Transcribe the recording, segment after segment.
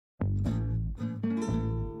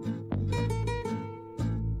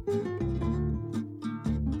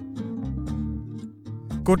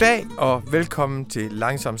Goddag og velkommen til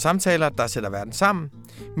Langsomme Samtaler, der sætter verden sammen.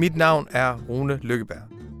 Mit navn er Rune Lykkeberg.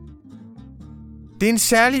 Det er en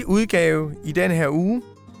særlig udgave i den her uge,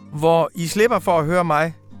 hvor I slipper for at høre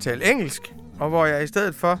mig tale engelsk, og hvor jeg i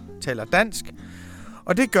stedet for taler dansk.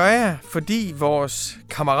 Og det gør jeg, fordi vores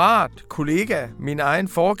kammerat, kollega, min egen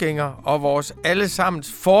forgænger og vores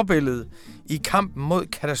allesammens forbillede i kampen mod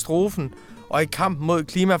katastrofen og i kampen mod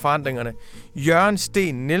klimaforandringerne, Jørgen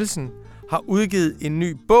Steen Nielsen, har udgivet en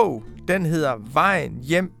ny bog. Den hedder Vejen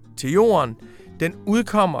hjem til jorden. Den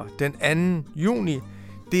udkommer den 2. juni.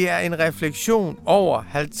 Det er en refleksion over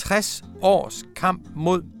 50 års kamp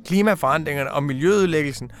mod klimaforandringerne og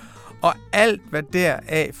miljøødelæggelsen og alt, hvad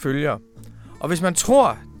deraf følger. Og hvis man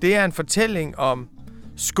tror, det er en fortælling om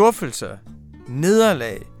skuffelse,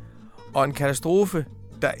 nederlag og en katastrofe,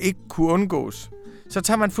 der ikke kunne undgås, så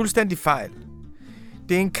tager man fuldstændig fejl.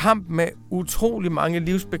 Det er en kamp med utrolig mange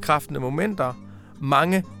livsbekræftende momenter,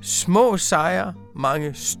 mange små sejre,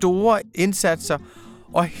 mange store indsatser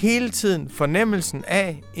og hele tiden fornemmelsen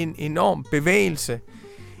af en enorm bevægelse,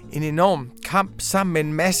 en enorm kamp sammen med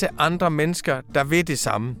en masse andre mennesker, der vil det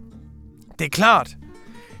samme. Det er klart,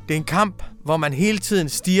 det er en kamp, hvor man hele tiden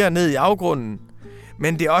stiger ned i afgrunden,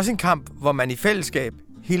 men det er også en kamp, hvor man i fællesskab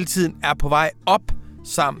hele tiden er på vej op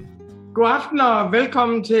sammen. God aften og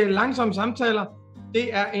velkommen til Langsomme Samtaler.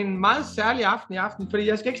 Det er en meget særlig aften i aften, fordi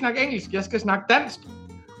jeg skal ikke snakke engelsk, jeg skal snakke dansk.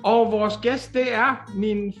 Og vores gæst, det er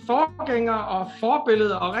min forgænger og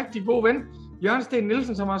forbillede og rigtig god ven, Jørgen Steen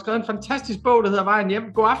Nielsen, som har skrevet en fantastisk bog, der hedder Vejen hjem.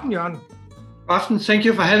 God aften, Jørgen. God aften. Thank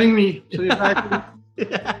you for having me.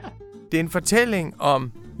 Det er en fortælling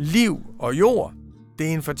om liv og jord. Det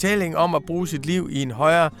er en fortælling om at bruge sit liv i en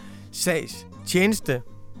højere sags tjeneste.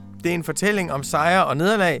 Det er en fortælling om sejre og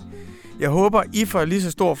nederlag. Jeg håber, I får lige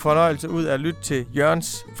så stor fornøjelse ud af at lytte til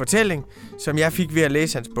Jørgens fortælling, som jeg fik ved at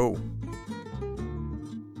læse hans bog.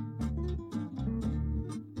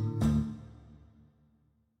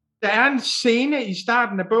 Der er en scene i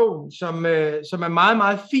starten af bogen, som er meget,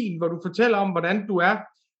 meget fin, hvor du fortæller om, hvordan du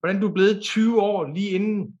er blevet 20 år lige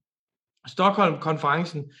inden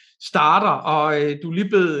Stockholm-konferencen starter, og du er lige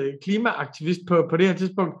blevet klimaaktivist på det her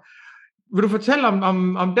tidspunkt. Vil du fortælle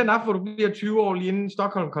om den aften, hvor du bliver 20 år lige inden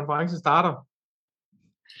Stockholm-konferencen starter?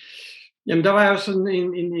 Jamen, der var jo sådan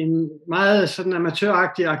en meget sådan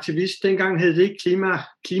amatøragtig aktivist. Dengang hed det ikke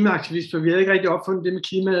klimaaktivist, for vi havde ikke rigtig opfundet det med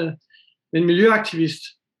klimaet, men miljøaktivist.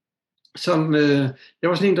 Jeg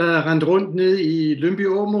var sådan en, der havde rendt rundt ned i Lyngby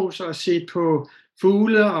Åmos og set på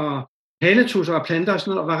fugle og haletusser og planter og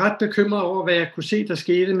sådan noget, og var ret bekymret over, hvad jeg kunne se, der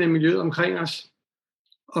skete med miljøet omkring os,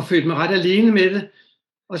 og følte mig ret alene med det.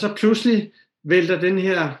 Og så pludselig vælter den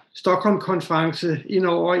her Stockholm-konference ind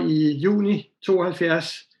over i juni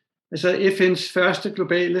 72, altså FN's første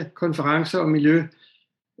globale konference om miljø,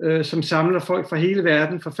 som samler folk fra hele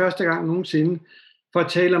verden for første gang nogensinde, for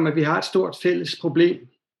at tale om, at vi har et stort fælles problem.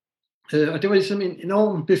 Og det var ligesom en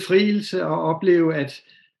enorm befrielse at opleve, at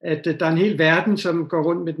der er en hel verden, som går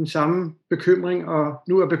rundt med den samme bekymring, og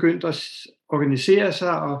nu er begyndt at organisere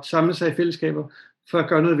sig og samle sig i fællesskaber for at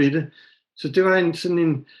gøre noget ved det. Så det var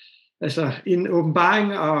en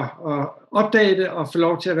åbenbaring at opdage det og få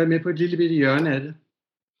lov til at være med på et lille bitte hjørne af det.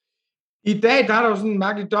 I dag der er der jo sådan en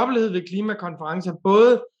mærkelig dobbelthed ved klimakonferencer.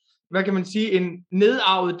 Både, hvad kan man sige, en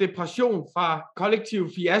nedarvet depression fra kollektive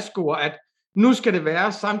fiaskoer, at nu skal det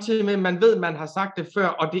være, samtidig med, at man ved, at man har sagt det før,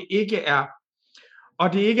 og det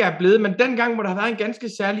ikke er blevet. Men dengang må der have været en ganske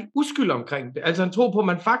særlig uskyld omkring det. Altså en tro på, at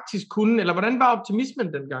man faktisk kunne, eller hvordan var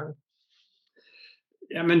optimismen dengang?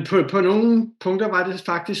 Jamen på nogle punkter var det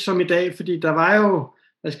faktisk som i dag, fordi der var jo,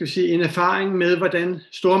 en erfaring med, hvordan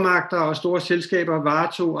stormagter og store selskaber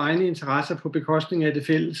varetog egne interesser på bekostning af det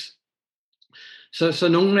fælles. Så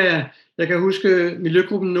nogle af, jeg kan huske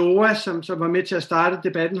miljøgruppen NOAH, som var med til at starte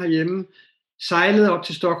debatten herhjemme, sejlede op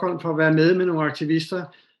til Stockholm for at være med nogle aktivister,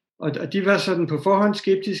 og de var sådan på forhånd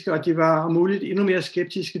skeptiske, og de var om muligt endnu mere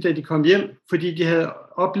skeptiske, da de kom hjem, fordi de havde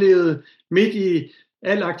oplevet midt i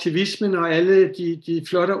al aktivismen og alle de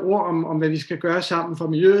flotte ord om, hvad vi skal gøre sammen for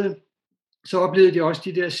miljøet, så oplevede de også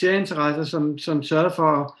de der særinteresser, som sørgede for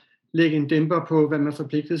at lægge en dæmper på, hvad man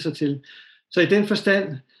forpligtede sig til. Så i den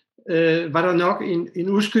forstand var der nok en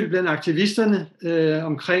uskyld blandt aktivisterne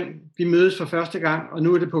omkring, vi mødes for første gang, og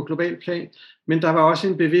nu er det på global plan, men der var også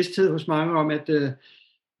en bevidsthed hos mange om, at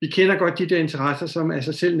vi kender godt de der interesser, som er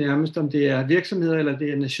sig selv nærmest, om det er virksomheder eller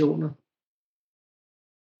det er nationer.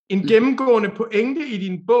 En gennemgående pointe i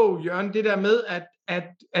din bog, Jørgen, det der med,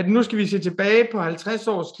 at nu skal vi se tilbage på 50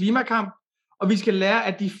 års klimakamp, og vi skal lære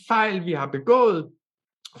af de fejl, vi har begået,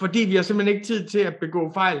 fordi vi har simpelthen ikke tid til at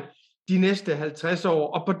begå fejl de næste 50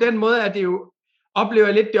 år. Og på den måde er det jo oplever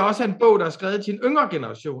jeg lidt, det er også en bog, der er skrevet til en yngre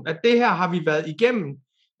generation, at det her har vi været igennem,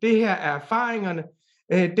 det her er erfaringerne,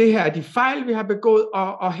 det her er de fejl, vi har begået,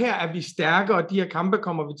 og her er vi stærke, og de her kampe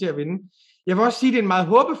kommer vi til at vinde. Jeg vil også sige, at det er en meget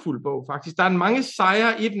håbefuld bog, faktisk. Der er mange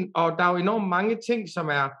sejre i den, og der er jo enormt mange ting, som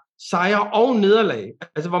er sejre og nederlag.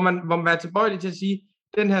 Altså, hvor man er tilbøjelig til at sige,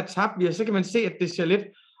 den her tabte vi, og så kan man se, at det ser lidt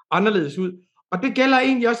anderledes ud. Og det gælder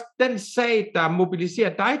egentlig også den sag, der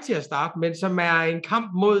mobiliserer dig til at starte med, som er en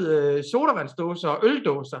kamp mod sodavandsdåser og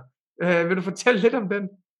øldåser. Vil du fortælle lidt om den?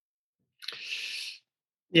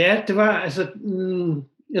 Ja, det var altså...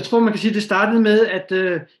 Jeg tror, man kan sige, at det startede med, at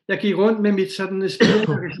jeg gik rundt med mit sådan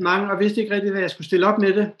engagement, og vidste ikke rigtig, hvad jeg skulle stille op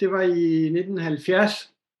med det. Det var i 1970.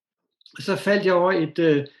 Og så faldt jeg over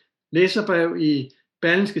et læserbrev i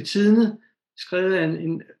Berlingske Tidende, skrevet af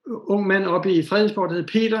en ung mand oppe i Fredensborg, der hed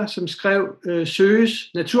Peter, som skrev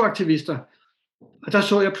søges naturaktivister. Og der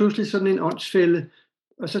så jeg pludselig sådan en åndsfælde,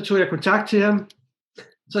 og så tog jeg kontakt til ham.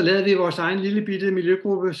 Så lavede vi vores egen lille bitte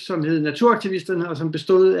miljøgruppe, som hed Naturaktivisterne, og som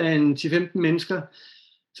bestod af en 10-15 mennesker,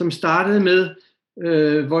 som startede med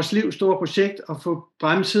vores livs store projekt at få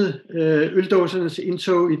bremset øldåsernes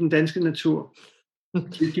indtog i den danske natur.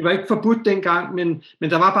 De var ikke forbudt dengang, men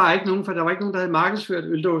der var bare ikke nogen, for der var ikke nogen, der havde markedsført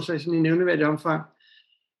øldåser i sådan en nævneværdig omfang.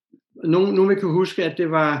 Nogen vil kunne huske, at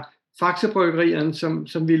det var Faxe-bryggerierne,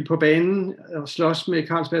 som ville på banen og slås med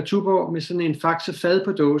Carlsberg Tuborg med sådan en Faxe-fad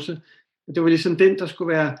på dåse. Og det var ligesom den, der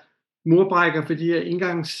skulle være murbrækker for de her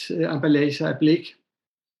indgangsemballager af blik.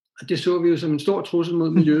 Og det så vi jo som en stor trussel mod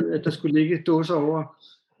miljøet, at der skulle ligge dåser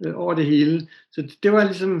over det hele. Så det var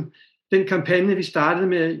ligesom den kampagne, vi startede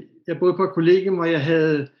med. Jeg boede på et kollegium, hvor jeg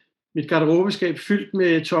havde mit garderobeskab fyldt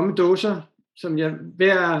med tomme dåser, som jeg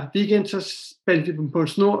hver weekend så spændte vi dem på en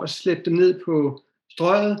snor og slæbte dem ned på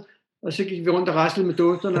strøget, og så gik vi rundt og raslede med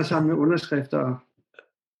dåserne og samlede underskrifter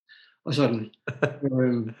og sådan.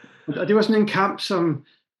 Og det var sådan en kamp, som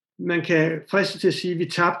man kan friste til at sige, at vi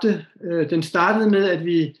tabte. Den startede med, at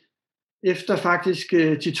vi efter faktisk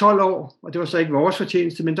 10-12 år, og det var så ikke vores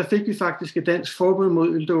fortjeneste, men der fik vi faktisk et dansk forbud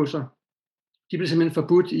mod øldåser. De blev simpelthen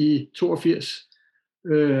forbudt i 82.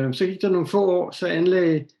 Så gik der nogle få år, så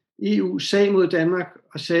anlagde EU sag mod Danmark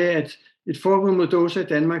og sagde, at et forbud mod dåser i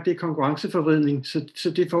Danmark, det er konkurrenceforvridning,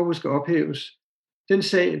 så det forbud skal ophæves. Den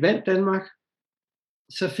sag vandt Danmark.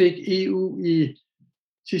 Så fik EU i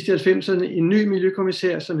sidste 90'erne en ny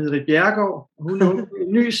miljøkommissær, som hed Ritt Bjerregaard. Hun åbnede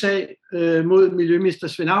en ny sag mod miljøminister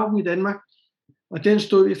Svend Auken i Danmark, og den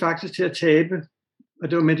stod vi faktisk til at tabe, og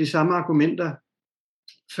det var med de samme argumenter.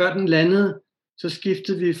 Før den landede, så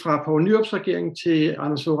skiftede vi fra Poul Nyrups regering til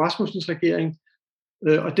Anders Fogh Rasmussens regering,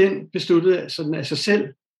 og den besluttede sådan af sig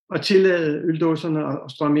selv at tillade øldåserne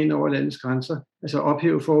at strømme ind over landets grænser, altså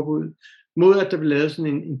ophæve forbuddet, mod at der blev lavet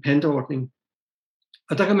sådan en pantordning.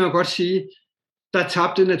 Og der kan man jo godt sige, der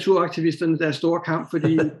tabte naturaktivisterne deres store kamp,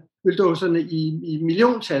 fordi øldåserne i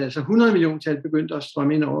milliontal, altså 100 milliontal, begyndte at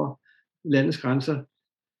strømme ind over landets grænser.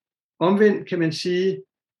 Omvendt kan man sige,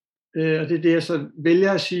 og det er det, jeg så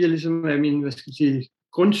vælger at sige, ligesom er min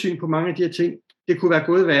grundsyn på mange af de her ting, det kunne være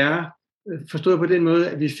gået værre, forstået på den måde,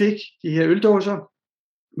 at vi fik de her øldåser,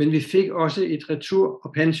 men vi fik også et retur-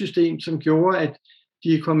 og pantsystem, som gjorde, at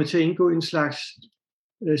de er kommet til at indgå i en slags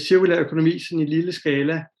cirkulær økonomi, sådan i en lille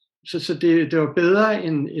skala. Så det var bedre,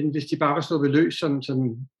 end hvis de bare var sluppet løs som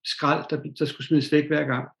skrald, der skulle smides væk hver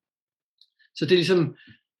gang. Så det er ligesom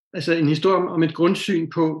altså en historie om et grundsyn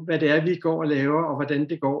på, hvad det er, vi går og laver, og hvordan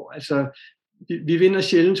det går. Altså, vi vinder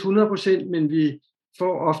sjældent 100%, men vi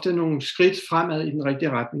får ofte nogle skridt fremad i den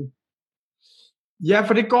rigtige retning. Ja,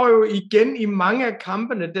 for det går jo igen i mange af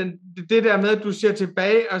kampene, det der med, at du ser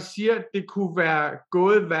tilbage og siger, at det kunne være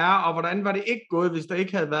gået værre, og hvordan var det ikke gået, hvis der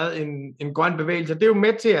ikke havde været en grøn bevægelse. Det er jo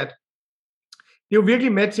med til det er jo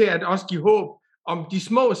virkelig med til at også give håb om de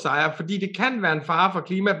små sejre, fordi det kan være en fare for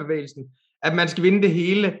klimabevægelsen, at man skal vinde det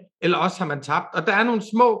hele, eller også har man tabt. Og der er nogle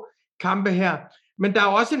små kampe her, men der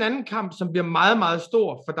er jo også en anden kamp, som bliver meget, meget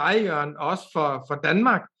stor for dig, Jørgen, og også for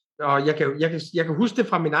Danmark. Og jeg kan huske det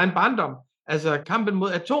fra min egen barndom, altså kampen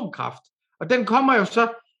mod atomkraft. Og den kommer jo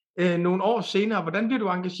så nogle år senere. Hvordan bliver du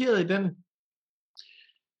engageret i den?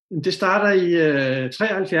 Det starter i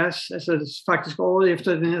 73, altså faktisk året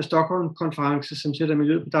efter den her Stockholm-konference, som sætter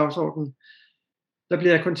miljøet på dagsordenen. Der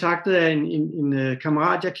bliver jeg kontaktet af en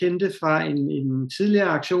kammerat, jeg kendte fra en tidligere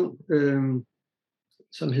aktion,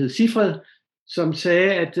 som hed Sifred, som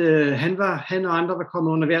sagde, at han og andre var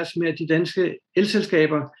kommet under værs med, at de danske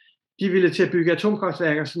elselskaber, de ville til at bygge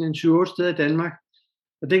atomkraftværker sådan en 20 steder i Danmark.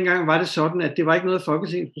 Og dengang var det sådan, at det var ikke noget,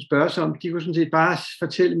 Folketinget skulle spørge sig om. De kunne sådan set bare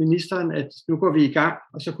fortælle ministeren, at nu går vi i gang,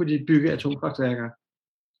 og så kunne de bygge atomkraftværker.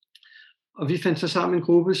 Og vi fandt så sammen en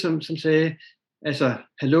gruppe, som sagde, Altså,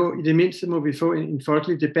 hallo, i det mindste må vi få en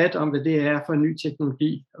folkelig debat om, hvad det er for en ny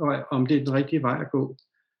teknologi, og om det er den rigtige vej at gå.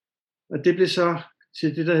 Og det blev så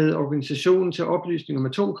til det, der hedder Organisationen til Oplysning om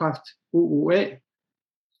Atomkraft, OOA,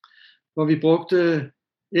 hvor vi brugte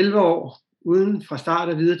 11 år, uden fra start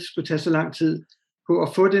og videre, det skulle tage så lang tid, på at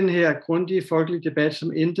få den her grundige folkelige debat,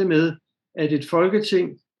 som endte med, at et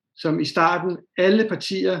folketing, som i starten alle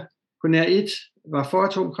partier på nær et var for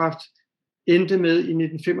atomkraft, endte med i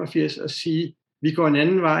 1985 at sige, vi går en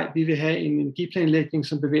anden vej, vi vil have en energiplanlægning,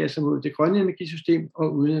 som bevæger sig mod det grønne energisystem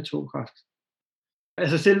og uden atomkraft.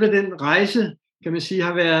 Altså selve den rejse, kan man sige,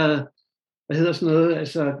 har været,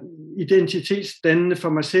 altså identitetsdannende for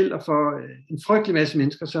mig selv og for en frygtelig masse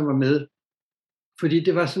mennesker, som var med. Fordi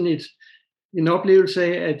det var sådan en oplevelse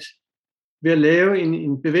af, at ved at lave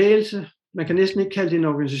en bevægelse, man kan næsten ikke kalde det en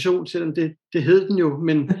organisation, selvom det hed den jo,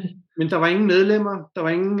 men der var ingen medlemmer, der var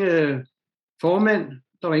ingen formand,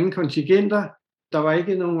 der var ingen kontingenter, der var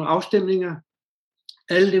ikke nogen afstemninger.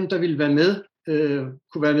 Alle dem, der ville være med,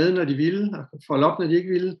 kunne være med, når de ville, og folde op, når de ikke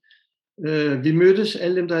ville. Vi mødtes,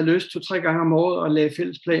 alle dem, der havde lyst, 2-3 gange om året og lagde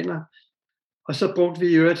fælles planer. Og så brugte vi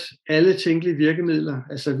i øvrigt alle tænkelige virkemidler.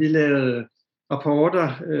 Altså vi lavede rapporter,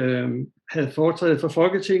 havde foretræde for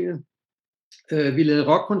Folketinget, vi lavede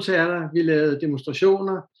rockkoncerter, vi lavede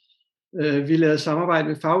demonstrationer, vi lavede samarbejde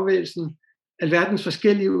med fagbevægelsen, alverdens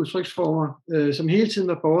forskellige udtryksformer, som hele tiden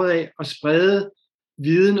var båret af at sprede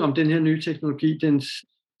viden om den her nye teknologi,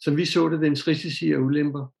 som vi så det, dens risici og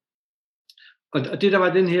ulemper. Og det, der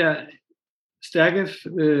var den her stærke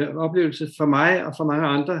oplevelse for mig og for mange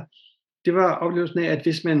andre, det var oplevelsen af, at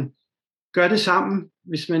hvis man gør det sammen,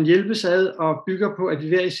 hvis man hjælpes ad og bygger på, at vi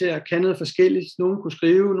hver især kan noget forskelligt, nogen kunne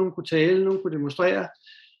skrive, nogen kunne tale, nogen kunne demonstrere,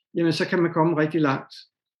 jamen så kan man komme rigtig langt.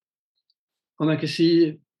 Og man kan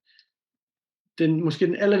sige, måske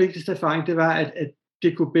den allervigtigste erfaring, det var, at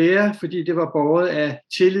det kunne bære, fordi det var båret af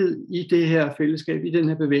tillid i det her fællesskab, i den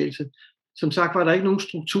her bevægelse. Som sagt var der ikke nogen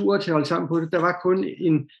strukturer til at holde sammen på det. Der var kun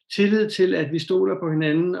en tillid til, at vi stoler på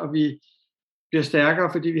hinanden, og vi bliver stærkere,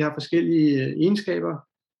 fordi vi har forskellige egenskaber,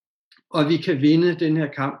 og vi kan vinde den her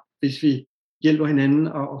kamp, hvis vi hjælper hinanden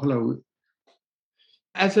og holder ud.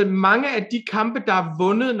 Altså mange af de kampe, der er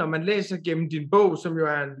vundet, når man læser gennem din bog, som jo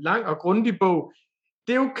er en lang og grundig bog,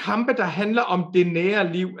 det er jo kampe, der handler om det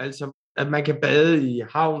nære liv, altså at man kan bade i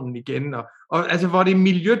havnen igen, og altså hvor det er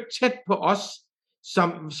miljø tæt på os,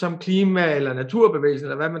 som klima- eller naturbevægelsen,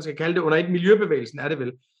 eller hvad man skal kalde det, under et miljøbevægelsen er det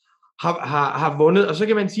vel, har vundet. Og så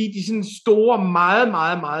kan man sige, at de sådan store, meget,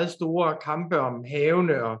 meget, meget store kampe om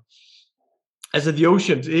havene, og altså the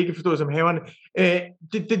oceans, ikke forstået som haverne,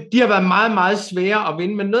 de har været meget, meget svære at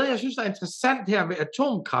vinde. Men noget, jeg synes, der er interessant her ved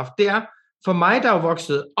atomkraft, det er, for mig, der er jo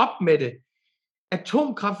vokset op med det,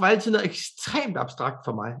 atomkraft var altid noget ekstremt abstrakt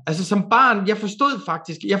for mig. Altså som barn, jeg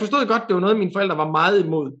forstod godt, det var noget, mine forældre var meget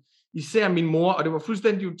imod. Især min mor, og det var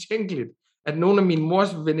fuldstændig utænkeligt, at nogle af mine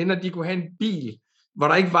mors veninder, de kunne have en bil, hvor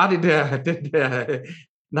der ikke var den der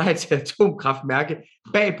nej til atomkraftmærke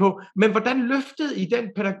bagpå. Men hvordan løftede I den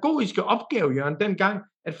pædagogiske opgave, Jørgen, dengang,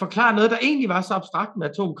 at forklare noget, der egentlig var så abstrakt med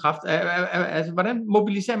atomkraft? Altså, hvordan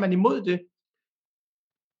mobiliserer man imod det?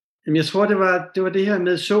 Jamen, jeg tror, det var det her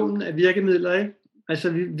med summen af virkemidler, ikke? Altså,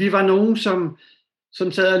 vi var nogen, som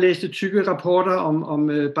sad og læste tykke rapporter om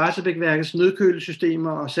Barsebäck-værkets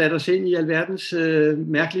nødkølesystemer og satte os ind i alverdens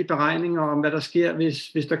mærkelige beregninger om, hvad der sker,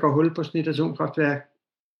 hvis der går hul på sådan et atomkraftværk.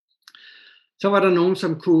 Så var der nogen,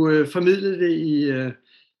 som kunne formidle det i...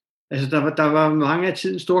 altså, der var mange af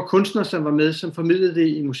tidens store kunstnere, som var med, som formidlede det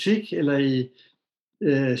i musik, eller i...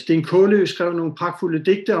 Sten Kålø skrev nogle pragtfulde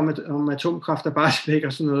digte om atomkraft og Barsebäck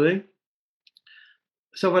og sådan noget, ikke?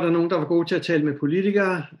 Så var der nogen, der var gode til at tale med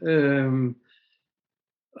politikere,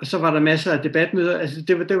 og så var der masser af debatmøder. Altså,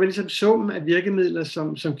 det var ligesom summen af virkemidler,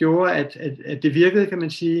 som gjorde, at det virkede, kan man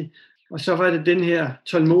sige. Og så var det den her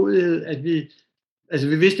tålmodighed, at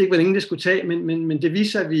vi vidste ikke, hvor længe det skulle tage, men det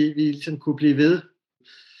viste sig, at vi ligesom kunne blive ved.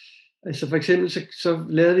 Altså for eksempel, så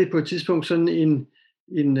lavede vi på et tidspunkt sådan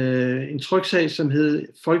en tryksag, som hed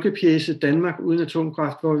Folkepjece Danmark uden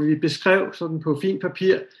atomkraft, hvor vi beskrev sådan på fint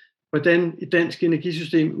papir, hvordan et dansk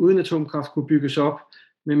energisystem uden atomkraft kunne bygges op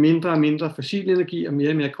med mindre og mindre fossil energi og mere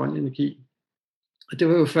og mere grøn energi. Og det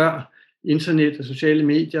var jo før internet og sociale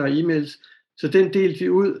medier og e-mails, så den delte vi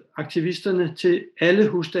ud, aktivisterne, til alle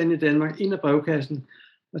husstande i Danmark, ind af brevkassen.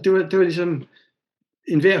 Og det var ligesom,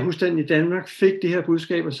 enhver husstand i Danmark fik det her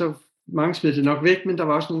budskab, og så mange smed det nok væk, men der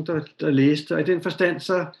var også nogen, der læste. Og i den forstand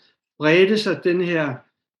så bredte sig den her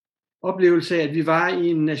oplevelse af, at vi var i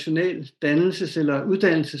en national dannelses- eller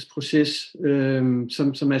uddannelsesproces,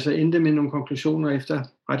 som altså endte med nogle konklusioner efter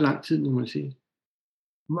ret lang tid, må man sige.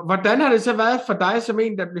 Hvordan har det så været for dig som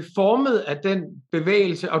en, der blev formet af den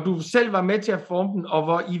bevægelse, og du selv var med til at forme den, og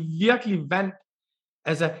hvor I virkelig vandt?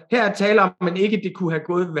 Altså, her taler om, at ikke det kunne have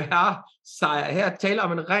gået værre sejr. Her taler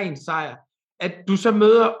om en ren sejr. At du så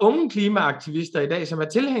møder unge klimaaktivister i dag, som er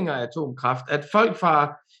tilhængere af atomkraft. At folk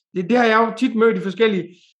fra, det har jeg jo tit mødt i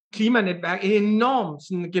forskellige klimanetværk, en enorm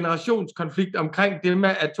sådan, generationskonflikt omkring det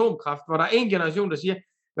med atomkraft, hvor der er en generation, der siger,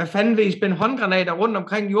 hvad fanden vil I spænde håndgranater rundt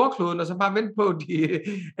omkring jordkloden, og så bare vente på,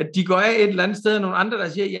 at de går af et eller andet sted, og nogle andre, der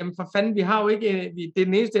siger, jamen for fanden, vi har jo ikke, det er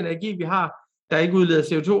den eneste energi, vi har, der ikke udleder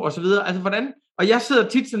CO2 og så videre. Altså hvordan? Og jeg sidder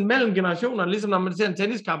tit sådan mellem generationerne, ligesom når man ser en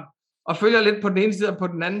tenniskamp, og følger lidt på den ene side og på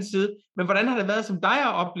den anden side. Men hvordan har det været som dig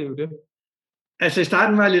at opleve det? Altså i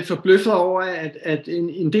starten var jeg lidt forbløffet over, at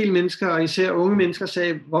en del mennesker, og især unge mennesker,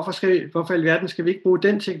 sagde, hvorfor i alverden skal vi ikke bruge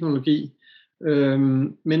den teknologi?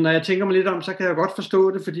 Men når jeg tænker mig lidt om, så kan jeg godt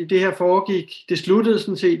forstå det, fordi det her det sluttede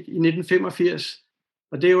sådan set i 1985,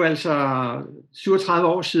 og det er jo altså 37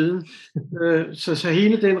 år siden. Så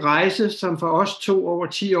hele den rejse, som for os tog over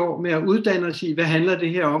 10 år med at uddanne os i, hvad handler det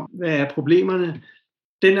her om, hvad er problemerne,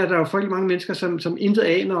 den er der jo frygtelig mange mennesker, som intet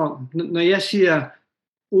aner om. Når jeg siger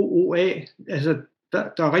OOA, altså der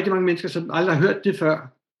er rigtig mange mennesker, som aldrig har hørt det før.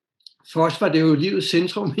 For os var det jo livets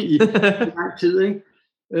centrum i lang tid, ikke?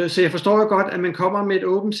 Så jeg forstår jo godt, at man kommer med et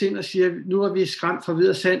åbent sind og siger, nu er vi skræmt for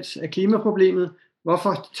videre sans af klimaproblemet.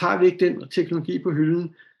 Hvorfor tager vi ikke den teknologi på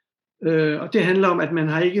hylden? Og det handler om, at man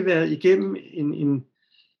har ikke været igennem en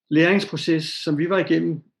læringsproces, som vi var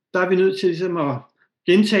igennem. Der er vi nødt til ligesom at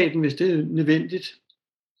gentage den, hvis det er nødvendigt.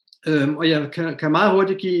 Og jeg kan meget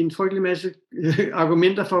hurtigt give en frygtelig masse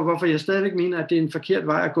argumenter for, hvorfor jeg stadigvæk mener, at det er en forkert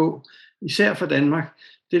vej at gå, især for Danmark.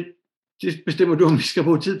 Det bestemmer du, om vi skal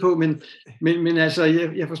bruge tid på, men altså,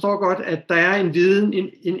 jeg forstår godt, at der er en viden,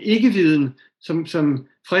 en ikke-viden, som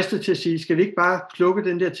frister til at sige, skal vi ikke bare plukke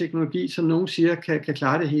den der teknologi, som nogen siger, kan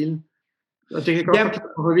klare det hele? Og det kan godt forklare,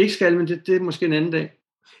 hvorfor vi ikke skal, men det er måske en anden dag.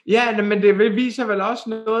 Ja, men det viser vel også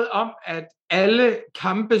noget om, at alle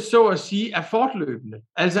kampe, så at sige, er fortløbende.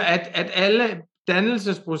 Altså, at alle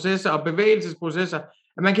dannelsesprocesser og bevægelsesprocesser,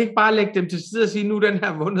 at man kan ikke bare lægge dem til side og sige, nu er den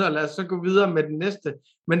her vundet, og lad os så gå videre med den næste.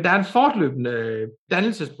 Men der er en fortløbende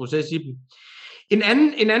dannelsesproces i dem.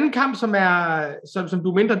 En anden kamp, som du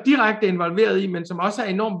er mindre direkte involveret i, men som også er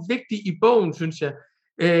enormt vigtig i bogen, synes jeg,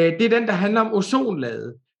 det er den, der handler om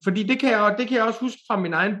ozonlaget. Fordi det kan jeg også huske fra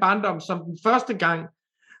min egen barndom, som den første gang,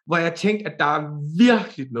 hvor jeg tænkte, at der er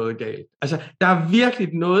virkelig noget galt. Altså, der er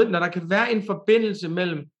virkelig noget, når der kan være en forbindelse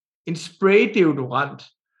mellem en spraydeodorant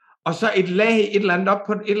og så et lag et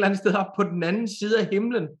eller andet sted op på den anden side af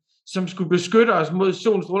himlen, som skulle beskytte os mod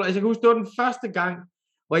solens stråler. Altså, jeg kan huske, det var den første gang,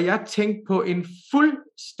 hvor jeg tænkte på en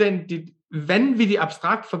fuldstændig vanvittig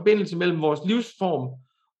abstrakt forbindelse mellem vores livsform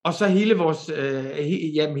og så hele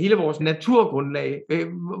vores naturgrundlag.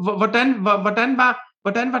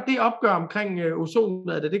 Hvordan var det opgør omkring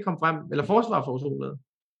ozonlaget, da det kom frem, eller forsvar for ozonlaget?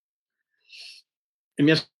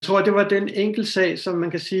 Jeg tror, det var den enkeltsag, som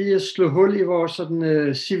man kan sige, at slå hul i vores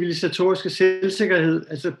sådan, civilisatoriske selvsikkerhed.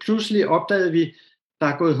 Altså pludselig opdagede vi, der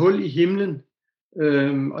er gået hul i himlen.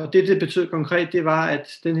 Og det betød konkret, det var, at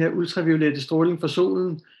den her ultraviolette stråling fra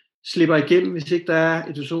solen slipper igennem, hvis ikke der er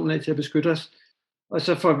et ozonlag til at beskytte os. Og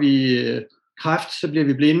så får vi kræft, så bliver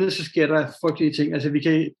vi blinde, så sker der frygtelige ting. Altså vi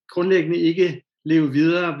kan grundlæggende ikke leve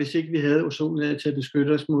videre, hvis ikke vi havde ozonlag til at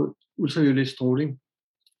beskytte os mod ultraviolet stråling.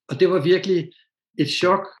 Og det var virkelig et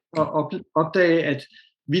chok at opdage, at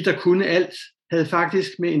vi, der kunne alt, havde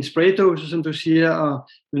faktisk med en spraydose, som du siger, og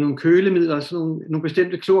med nogle kølemidler og sådan nogle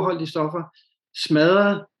bestemte klorholdige stoffer,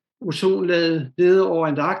 smadret ozonlaget nede over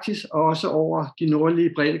Antarktis og også over de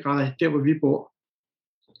nordlige breddegrader, der hvor vi bor.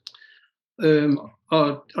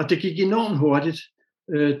 Og det gik enormt hurtigt.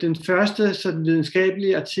 Den første sådan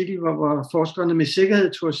videnskabelige artikel, hvor forskerne med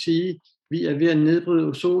sikkerhed turde sige, at vi er ved at nedbryde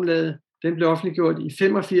ozonlaget, den blev offentliggjort i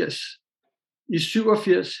 85. I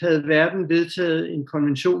 87 havde verden vedtaget en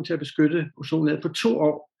konvention til at beskytte ozonlaget på 2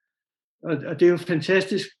 år. Og det er jo en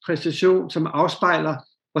fantastisk præstation, som afspejler,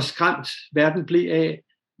 hvor skræmt verden blev af,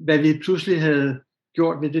 hvad vi pludselig havde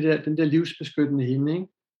gjort ved den der livsbeskyttende hinde, ikke?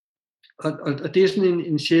 Og det er sådan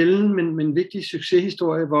en sjælden, men vigtig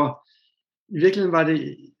succeshistorie, hvor i virkeligheden var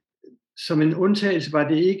det, som en undtagelse, var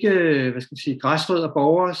det ikke, græsrødder og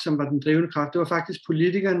borgere, som var den drivende kraft. Det var faktisk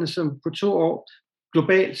politikerne, som på 2 år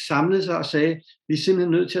globalt samlede sig og sagde, vi er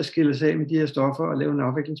simpelthen nødt til at skille os af med de her stoffer og lave en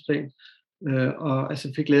afviklingsplan. Og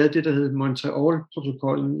altså fik lavet det, der hed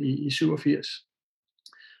Montreal-protokollen i 87.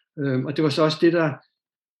 Og det var så også det, der,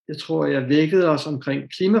 jeg tror, jeg vækkede os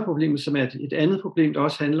omkring klimaproblemet, som er et andet problem, der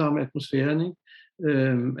også handler om atmosfæren, ikke?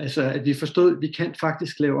 Altså at vi forstod, at vi kan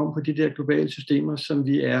faktisk lave om på de der globale systemer, som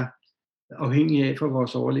vi er afhængige af for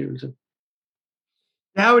vores overlevelse.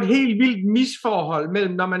 Der er jo et helt vildt misforhold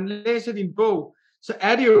mellem, når man læser din bog, så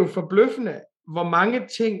er det jo forbløffende, hvor mange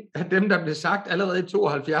ting af dem, der blev sagt allerede i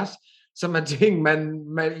 72, som er ting,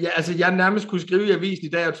 jeg nærmest kunne skrive i avisen i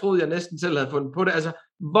dag, og troede, jeg næsten selv havde fundet på det. Altså,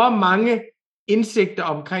 hvor mange indsigter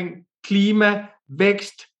omkring klima,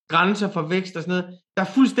 vækst, grænser for vækst og sådan noget, der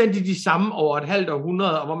er fuldstændig de samme over et halvt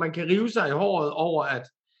århundrede, og hvor man kan rive sig i håret over,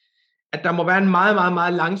 at der må være en meget, meget,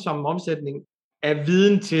 meget langsom omsætning af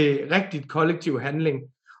viden til rigtigt kollektiv handling.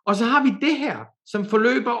 Og så har vi det her, som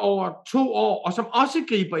forløber over 2 år, og som også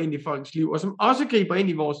griber ind i folks liv, og som også griber ind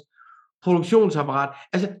i vores produktionsapparat.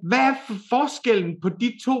 Altså, hvad er forskellen på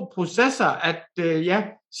de 2 processer, at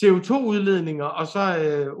CO2-udledninger og så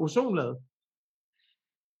ozonlaget?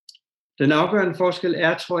 Den afgørende forskel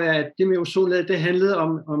er, tror jeg, at det med ozonlaget, det handlede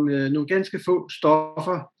om nogle ganske få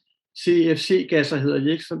stoffer, CFC-gasser hedder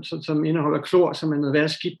de, ikke? Som indeholder klor, som er noget værre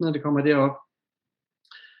skidt, når det kommer derop.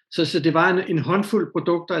 Så det var en håndfuld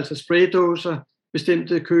produkter, altså spraydåser,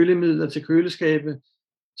 bestemte kølemidler til køleskabe,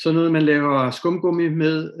 sådan noget, man laver skumgummi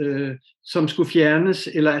med, som skulle fjernes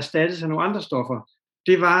eller erstattes af nogle andre stoffer.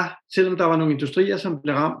 Det var, selvom der var nogle industrier, som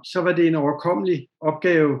blev ramt, så var det en overkommelig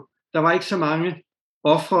opgave. Der var ikke så mange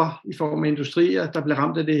ofre i form af industrier, der blev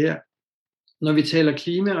ramt af det her. Når vi taler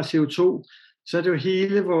klima og CO2, så er det jo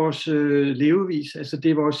hele vores levevis. Altså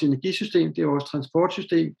det er vores energisystem, det er vores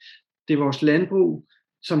transportsystem, det er vores landbrug,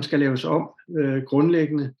 som skal laves om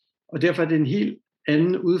grundlæggende. Og derfor er det en helt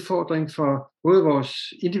anden udfordring for både vores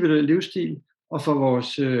individuelle livsstil og for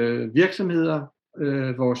vores virksomheder,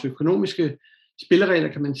 vores økonomiske spilleregler,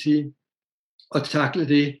 kan man sige, at takle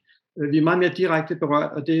det. Vi er meget mere direkte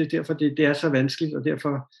berørt, og det er derfor, det er så vanskeligt, og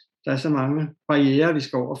derfor der er så mange barrierer, vi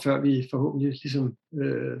skal over, før vi forhåbentlig ligesom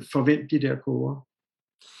forventer de der kurver.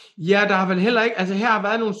 Ja, der har vel heller ikke, altså her har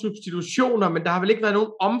været nogle substitutioner, men der har vel ikke været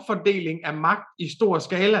nogen omfordeling af magt i stor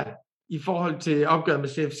skala i forhold til opgøret med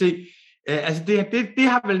CFC. Altså det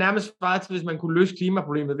har vel nærmest svaret til, hvis man kunne løse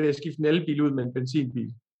klimaproblemet ved at skifte en elbil ud med en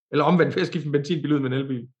benzinbil. Eller omvendt ved at skifte en benzinbil ud med en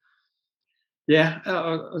elbil. Ja,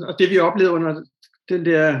 og det vi oplevede under den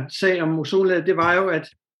der sag om ozonlaget, det var jo, at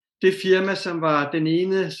det firma, som var den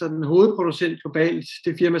ene sådan hovedproducent globalt,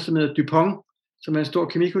 det firma, som hedder DuPont, som er en stor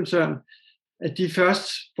kemikoncern, at de først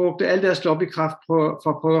brugte al deres lobbykraft for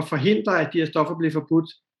at prøve at forhindre, at de her stoffer blev forbudt.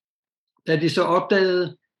 Da de så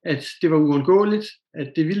opdagede, at det var uundgåeligt,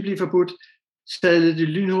 at det ville blive forbudt, sadlede de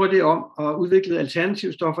lynhurtigt om og udviklede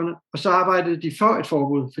alternativstofferne, og så arbejdede de for et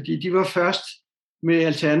forbud, fordi de var først med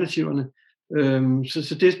alternativerne.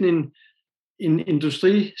 Så det er sådan en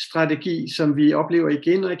industristrategi, som vi oplever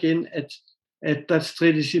igen og igen, at der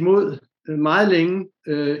strides imod meget længe,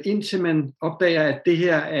 indtil man opdager, at det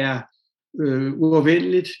her er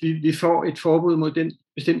uafvendeligt. Vi får et forbud mod den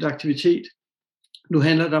bestemte aktivitet. Nu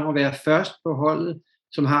handler det om at være først på holdet,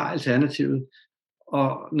 som har alternativet.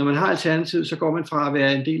 Og når man har alternativet, så går man fra at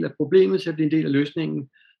være en del af problemet til at blive en del af løsningen,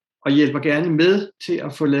 og hjælper gerne med til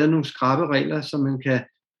at få lavet nogle skrappe regler, så man kan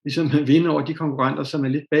ligesom vinde over de konkurrenter, som er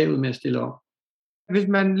lidt bagud med at stille op. Hvis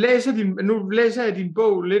man nu læser jeg din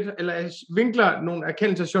bog lidt, eller jeg vinkler nogle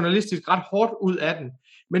erkendelser journalistisk ret hårdt ud af den,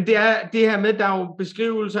 men det er det her med, der er jo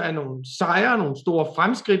beskrivelser af nogle sejre, nogle store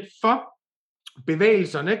fremskridt for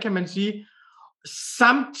bevægelserne, kan man sige,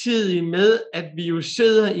 samtidig med, at vi jo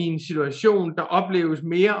sidder i en situation, der opleves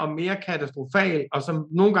mere og mere katastrofal, og som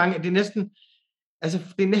nogle gange er det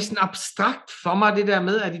næsten abstrakt for mig, det der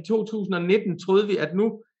med, at i 2019 troede vi, at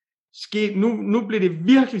nu blev det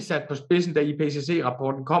virkelig sat på spidsen, da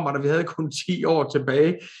IPCC-rapporten kommer, da vi havde kun 10 år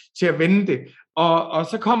tilbage til at vende det. Og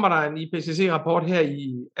så kommer der en IPCC-rapport her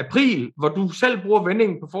i april, hvor du selv bruger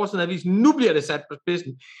vendingen på forsiden af avisen. Nu bliver det sat på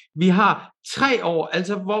spidsen. Vi har 3 år,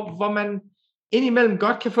 altså hvor man indimellem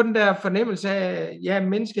godt kan få den der fornemmelse af, ja,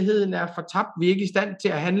 menneskeheden er fortabt. Vi er ikke i stand til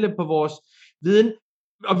at handle på vores viden,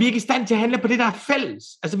 og vi er ikke i stand til at handle på det, der er fælles.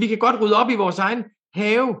 Altså vi kan godt rydde op i vores egen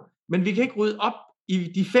have, men vi kan ikke rydde op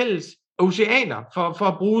i de fælles oceaner for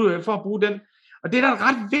at bruge den. Og det er da et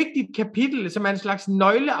ret vigtigt kapitel, som er en slags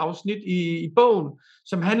nøgleafsnit i bogen,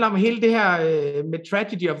 som handler om hele det her med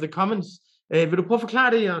Tragedy of the Commons. Vil du prøve at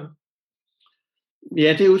forklare det, Jørgen?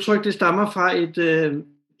 Ja, det udtryk, det stammer fra et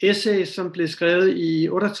essay, som blev skrevet i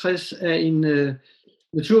 68 af en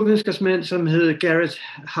naturvidenskabsmand, som hed Garrett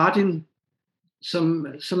Hardin,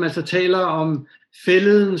 som altså taler om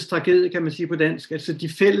fælledens tragedie, kan man sige på dansk, altså de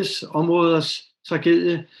fælles områders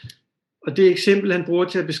tragedie. Og det eksempel, han bruger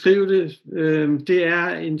til at beskrive det, det er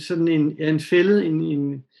en fælde,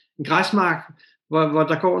 en græsmark, hvor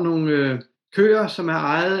der går nogle køer, som er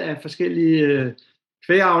ejet af forskellige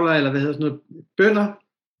kvægavlere, eller bønder.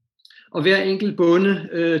 Og hver enkelt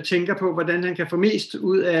bonde tænker på, hvordan han kan få mest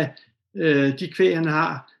ud af de kvæg, han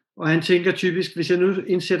har. Og han tænker typisk, hvis jeg nu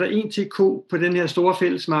indsætter en til ko på den her store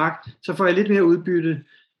fælles mark, så får jeg lidt mere udbytte.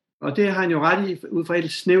 Og det har han jo ret i, ud fra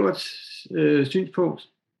et snævert synspunkt.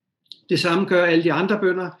 Det samme gør alle de andre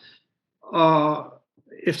bønder. Og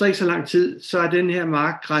efter ikke så lang tid, så er den her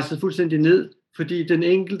mark græsset fuldstændig ned, fordi den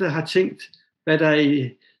enkelte har tænkt, hvad der er i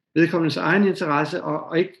vedkommendes egen interesse,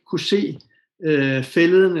 og ikke kunne se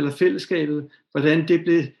fælleden eller fællesskabet, hvordan det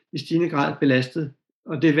blev i stigende grad belastet.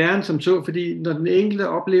 Og det er værre end som så, fordi når den enkelte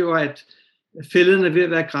oplever, at fælleden er ved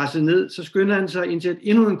at være græsset ned, så skynder han sig at indsætte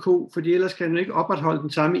endnu en ko, fordi ellers kan han ikke opretholde den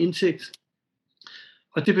samme indtægt.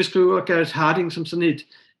 Og det beskriver Gareth Harding som sådan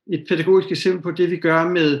et pædagogisk eksempel på det, vi gør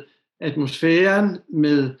med atmosfæren,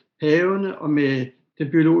 med havene og med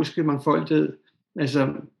den biologiske mangfoldighed.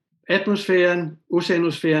 Altså atmosfæren,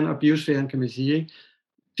 oceanosfæren og biosfæren, kan man sige. Ikke?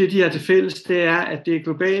 Det, de har til fælles, det er, at det er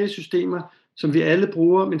globale systemer, som vi alle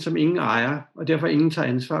bruger, men som ingen ejer, og derfor ingen tager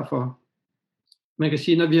ansvar for. Man kan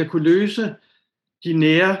sige, når vi har kunne løse de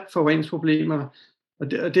nære forureningsproblemer,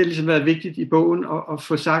 og det har ligesom været vigtigt i bogen at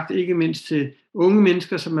få sagt, ikke mindst til unge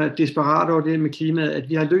mennesker, som er desperate over det med klimaet, at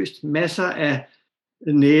vi har løst masser af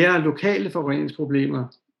nære, lokale forureningsproblemer.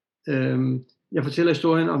 Jeg fortæller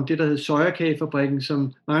historien om det, der hed Sojakagefabrikken,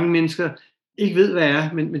 som mange mennesker ikke ved, hvad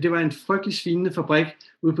er, men det var en frygtelig svinende fabrik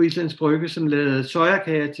ude på Islands Brygge, som lavede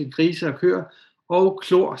sojakager til grise og køer, og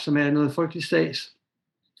klor, som er noget frygteligt stads.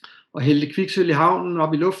 Og hældte kviksølv i havnen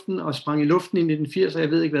op i luften, og sprang i luften i 1980, og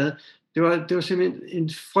jeg ved ikke hvad. Det var simpelthen en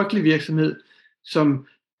frygtelig virksomhed, som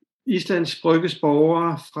Islands Brygges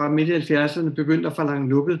borgere fra midt i 70'erne begyndte at forlange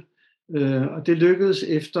lukket. Og det lykkedes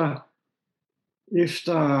efter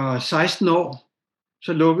 16 år,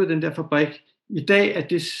 så lukkede den der fabrik. I dag er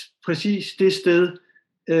det præcis det sted,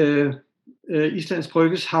 Islands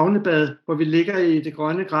Brygges havnebad, hvor vi ligger i det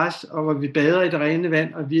grønne græs, og hvor vi bader i det rene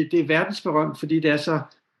vand, og det er verdensberømt, fordi det er så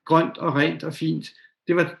grønt og rent og fint.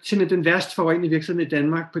 Det var simpelthen den værste forurenende virksomhed i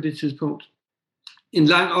Danmark på det tidspunkt. En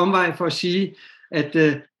lang omvej for at sige, at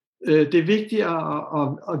det er vigtigt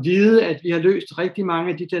at vide, at vi har løst rigtig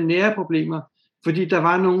mange af de der nære problemer, fordi der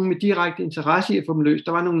var nogen med direkte interesse i at få dem løst.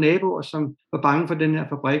 Der var nogle naboer, som var bange for den her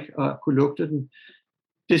fabrik og kunne lugte den.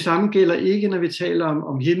 Det samme gælder ikke, når vi taler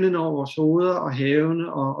om himlen over vores hoveder og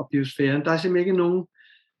havene og biosfæren. Der er simpelthen ikke nogen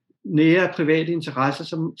nære private interesser,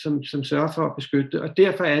 som sørger for at beskytte det. Og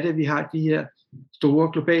derfor er det, at vi har de her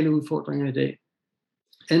store globale udfordringer i dag.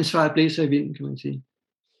 Ansvaret blæser i vinden, kan man sige.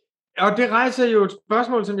 Og det rejser jo et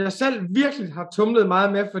spørgsmål, som jeg selv virkelig har tumlet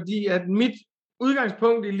meget med, fordi at mit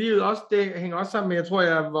udgangspunkt i livet også, det hænger også sammen med, jeg tror,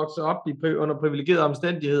 jeg er vokset op under privilegerede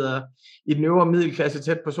omstændigheder i den øvre middelklasse,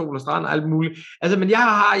 tæt på sol og strand og alt muligt. Altså, men jeg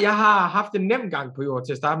har haft en nem gang på jorden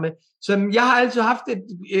til at starte med, så jeg har altid haft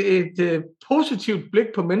et positivt blik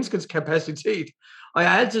på menneskets kapacitet, og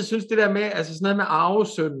jeg har altid synes det der med, altså sådan noget med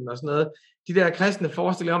arvesynden og sådan noget, de der kristne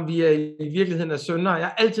forestillinger om, vi er i virkeligheden er syndere, jeg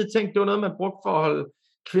har altid tænkt, det var noget, man brugte for at holde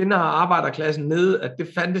kvinder og arbejderklassen nede, at det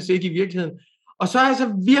fandtes ikke i virkeligheden. Og så er jeg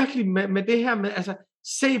så virkelig med det her med, altså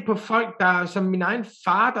se på folk, der som min egen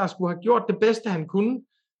far, der skulle have gjort det bedste, han kunne,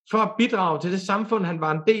 for at bidrage til det samfund, han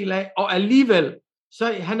var en del af, og alligevel, så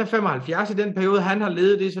han er 75 i den periode, han har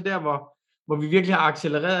levet det, så der, hvor vi virkelig har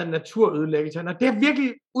accelereret naturødelæggelsen, og det har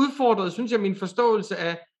virkelig udfordret, synes jeg, min forståelse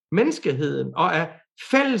af menneskeheden, og af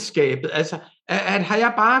fællesskabet, altså at har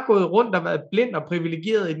jeg bare gået rundt og været blind og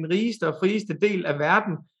privilegeret i den rigeste og frieste del af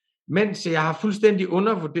verden, mens jeg har fuldstændig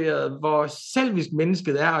undervurderet, hvor selvisk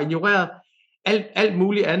mennesket er, og ignoreret alt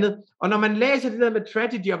muligt andet. Og når man læser det der med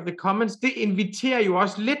Tragedy of the Commons, det inviterer jo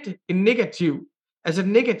også lidt et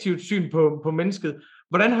negativt syn på mennesket.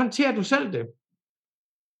 Hvordan håndterer du selv det?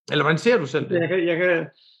 Eller hvordan ser du selv det?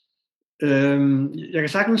 Jeg kan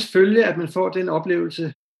sagtens følge, at man får den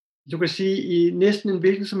oplevelse. Du kan sige, i næsten en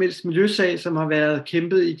hvilken som helst miljøsag, som har været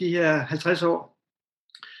kæmpet i de her 50 år,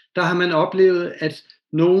 der har man oplevet, at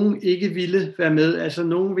nogen ikke ville være med, altså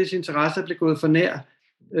nogen, hvis interesser blev gået for nær,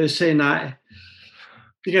 sagde nej.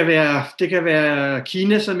 Det kan være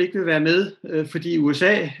Kina, som ikke vil være med, fordi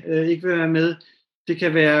USA ikke vil være med. Det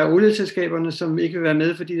kan være olieselskaberne, som ikke vil være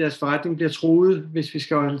med, fordi deres forretning bliver truet, hvis vi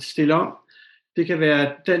skal stille om. Det kan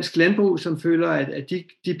være dansk landbrug, som føler, at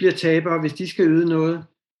de bliver tabere, hvis de skal yde noget.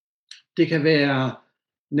 Det kan være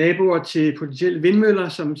naboer til potentielle vindmøller,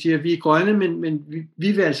 som siger, at vi er grønne, men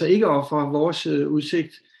vi vil altså ikke ofre vores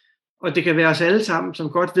udsigt. Og det kan være os alle sammen, som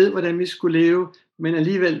godt ved, hvordan vi skulle leve, men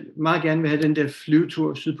alligevel meget gerne vil have den der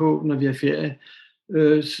flyvetur sydpå, når vi er ferie.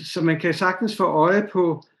 Så man kan sagtens få øje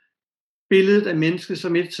på billedet af mennesket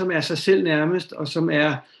som et, som er sig selv nærmest, og som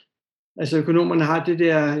er, altså økonomerne har det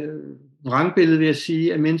der vrangbillede, vil jeg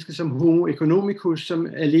sige, af mennesket som homo economicus, som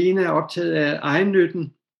alene er optaget af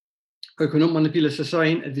egennytten, Og økonomerne bilder sig så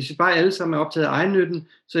ind, at hvis vi bare alle sammen er optaget af egennytten,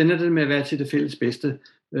 så ender det med at være til det fælles bedste.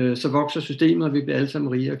 Så vokser systemet, og vi bliver alle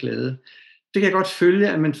sammen rige og glade. Det kan godt følge,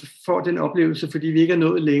 at man får den oplevelse, fordi vi ikke er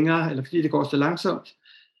nået længere, eller fordi det går så langsomt.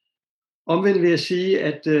 Omvendt vil jeg sige,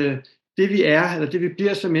 at det vi er, eller det vi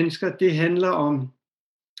bliver som mennesker, det handler om,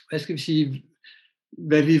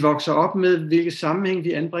 hvad vi vokser op med, hvilke sammenhæng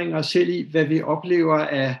vi anbringer os selv i, hvad vi oplever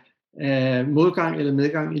af modgang eller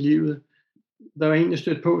medgang i livet. Der var en, jeg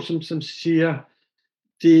stødte på, som siger,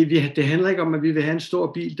 det handler ikke om, at vi vil have en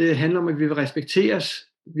stor bil, det handler om, at vi vil respekteres,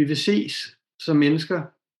 vi vil ses som mennesker.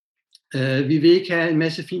 Vi vil ikke have en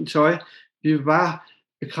masse fint tøj, vi vil bare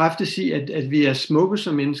bekræftes i, at vi er smukke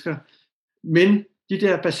som mennesker. Men de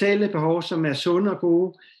der basale behov, som er sunde og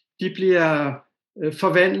gode, de bliver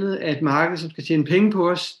forvandlet af et marked, som skal tjene penge på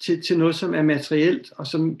os, til noget, som er materielt, og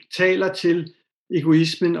som taler til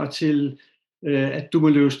egoismen og til, at du må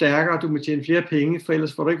løbe stærkere, og du må tjene flere penge, for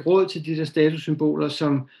ellers får du ikke råd til de der statussymboler,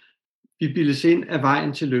 som vi bildes ind af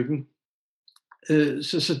vejen til lykken.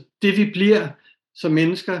 Så det vi bliver som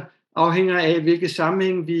mennesker, afhænger af, hvilke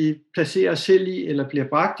sammenhæng vi placerer os selv i, eller bliver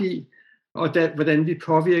bragt i, og hvordan vi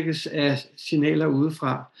påvirkes af signaler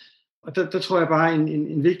udefra. Og der tror jeg bare,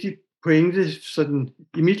 en vigtig pointe sådan,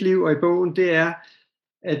 i mit liv og i bogen, det er,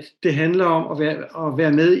 at det handler om at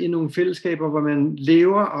være med i nogle fællesskaber, hvor man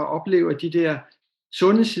lever og oplever de der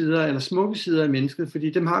sunde sider eller smukke sider af mennesket, fordi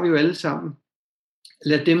dem har vi jo alle sammen.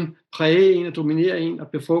 Lad dem præge en og dominere en og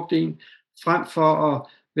befrugte en, frem for at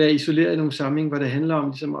være isoleret i nogle sammenhæng, hvor det handler om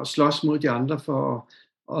ligesom at slås mod de andre for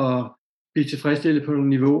at blive tilfredsstillet på nogle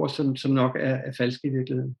niveauer, som nok er falske i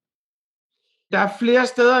virkeligheden. Der er flere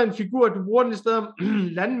steder en figur, du bruger den i stedet om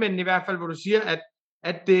landmændene i hvert fald, hvor du siger,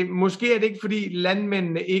 at det, måske er det ikke fordi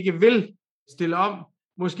landmændene ikke vil stille om,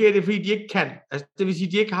 måske er det fordi de ikke kan. Altså, det vil sige,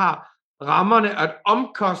 at de ikke har rammerne, og at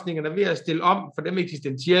omkostningerne ved at stille om for dem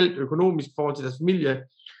eksistentielt, økonomisk forhold til deres familie,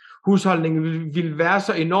 husholdningen vil være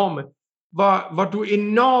så enorme, hvor du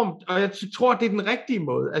enormt, og jeg tror, det er den rigtige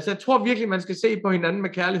måde. Altså, jeg tror virkelig, man skal se på hinanden med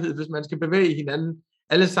kærlighed, hvis man skal bevæge hinanden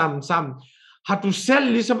alle sammen. Har du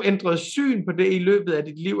selv ligesom ændret syn på det i løbet af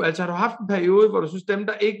dit liv? Altså, har du haft en periode, hvor du synes, dem,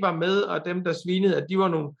 der ikke var med, og dem, der svinede, at de var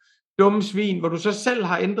nogle dumme svin, hvor du så selv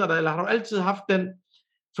har ændret dig, eller har du altid haft den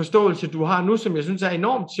forståelse, du har nu, som jeg synes er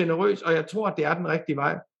enormt generøs, og jeg tror, at det er den rigtige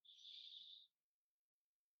vej?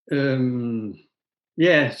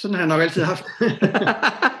 Ja, sådan har jeg nok altid haft.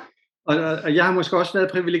 Og jeg har måske også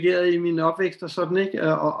været privilegeret i min opvækst og sådan, ikke?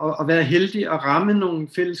 Og været heldig at ramme nogle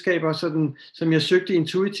fællesskaber, sådan, som jeg søgte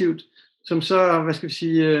intuitivt, som så,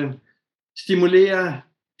 stimulerer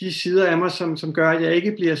de sider af mig, som gør, at jeg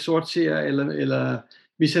ikke bliver sortseer eller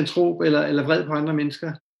misantrop eller vred på andre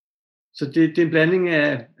mennesker. Så det er en blanding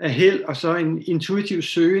af held og så en intuitiv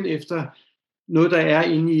søgen efter noget, der er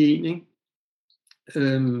inde i en, ikke?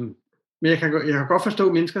 Men jeg kan godt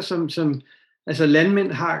forstå mennesker, som altså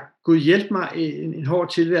landmænd har Gud hjælp mig en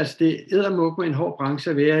hård tilværelse. Det er eddermukke en hård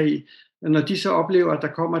branche at være i. Og når de så oplever, at der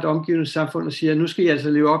kommer et omgivende samfund og siger, at nu skal I altså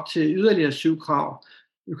leve op til yderligere 7 krav,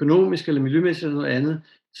 økonomisk eller miljømæssigt eller noget andet,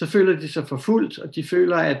 så føler de sig forfulgt, og de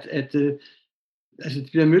føler, at de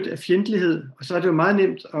bliver mødt af fjendtlighed. Og så er det jo meget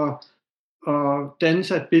nemt at danne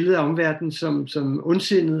sig et billede af omverdenen som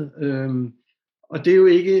ondsindet. Og det er jo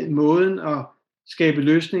ikke måden at skabe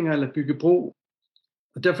løsninger eller bygge bro.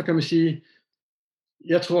 Og derfor kan man sige,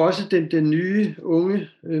 jeg tror også, at den nye unge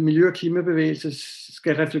miljø- og klimabevægelse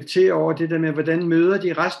skal reflektere over det der med, hvordan møder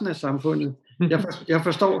de resten af samfundet. Jeg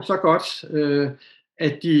forstår så godt,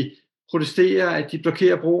 at de protesterer, at de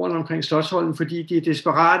blokerer broerne omkring Slotsholmen, fordi de er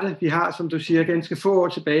desperate. Vi har, som du siger, ganske få år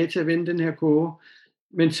tilbage til at vende den her kurve.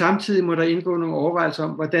 Men samtidig må der indgå nogle overvejelser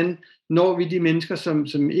om, hvordan når vi de mennesker,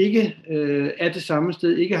 som ikke er det samme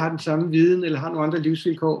sted, ikke har den samme viden eller har nogle andre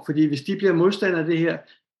livsvilkår. Fordi hvis de bliver modstandere af det her,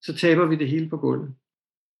 så taber vi det hele på gulvet.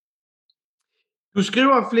 Du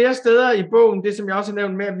skriver flere steder i bogen, det som jeg også har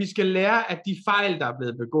nævnt med, at vi skal lære af de fejl, der er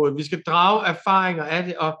blevet begået. Vi skal drage erfaringer af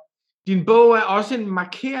det, og din bog er også en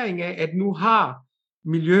markering af, at nu har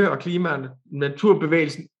miljø- og klima- og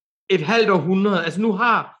naturbevægelsen et halvt århundrede. Altså nu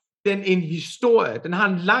har den en historie, den har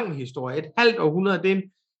en lang historie, et halvt århundrede, det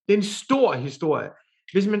er en stor historie.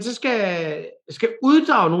 Hvis man så skal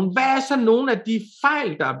uddrage nogle, hvad er så nogle af de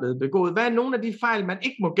fejl, der er blevet begået? Hvad er nogle af de fejl, man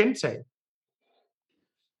ikke må gentage?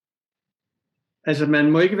 Altså,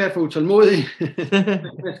 man må ikke være for utålmodig.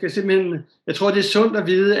 Man skal simpelthen, jeg tror, det er sundt at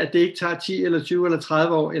vide, at det ikke tager 10 eller 20 eller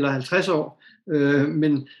 30 år eller 50 år.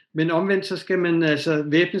 Men omvendt, så skal man altså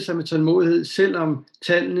væbne sig med tålmodighed, selvom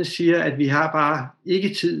tallene siger, at vi har bare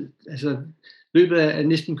ikke tid. Altså, løbet er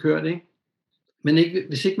næsten kørt, ikke? Men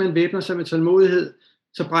hvis ikke man væbner sig med tålmodighed,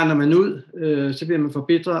 så brænder man ud, så bliver man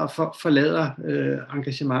forbitret og forlader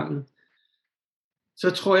engagementet. så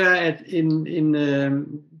tror jeg, at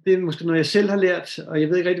det er måske noget, jeg selv har lært, og jeg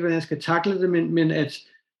ved ikke rigtig, hvordan jeg skal takle det, men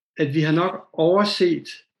at vi har nok overset,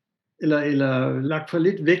 eller lagt for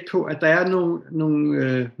lidt vægt på, at der er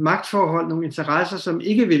nogle magtforhold, nogle interesser, som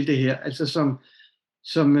ikke vil det her, altså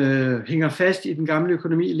som hænger fast i den gamle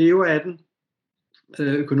økonomi, lever af den,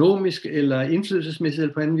 økonomisk eller indflydelsesmæssigt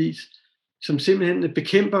eller på anden vis, som simpelthen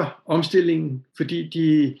bekæmper omstillingen, fordi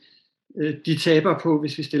de taber på,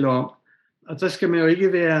 hvis vi stiller om. Og der skal man jo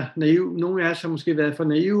ikke være naiv. Nogle af os har måske været for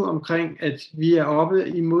naive omkring, at vi er oppe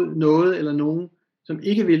imod noget eller nogen, som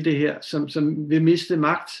ikke vil det her, som vil miste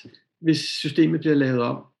magt, hvis systemet bliver lavet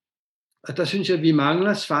om. Og der synes jeg, at vi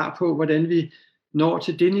mangler svar på, hvordan vi når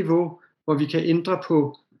til det niveau, hvor vi kan ændre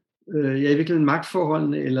på i virkeligheden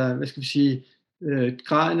magtforholdene, eller hvad skal vi sige,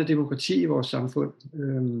 graden af demokrati i vores samfund.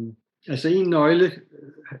 Altså en nøgle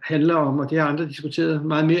handler om, og det har andre diskuteret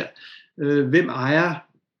meget mere, hvem ejer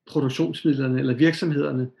produktionsmidlerne eller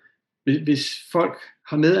virksomhederne. Hvis folk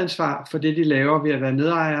har medansvar for det, de laver ved at være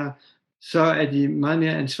medejere, så er de meget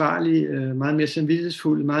mere ansvarlige, meget mere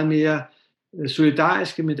samvittighedsfulde, meget mere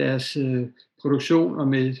solidariske med deres produktion og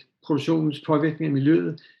med produktionens påvirkning af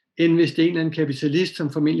miljøet, end hvis det er en eller anden kapitalist, som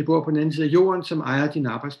formentlig bor på den anden side af jorden, som ejer din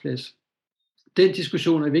arbejdsplads. Den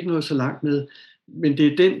diskussion er vi ikke nået så langt med, men det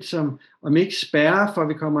er den, som om ikke spærrer for, at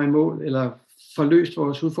vi kommer i mål, eller får løst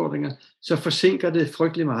vores udfordringer, så forsinker det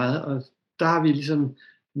frygtelig meget, og der har vi ligesom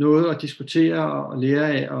noget at diskutere og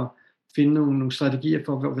lære af, og finde nogle strategier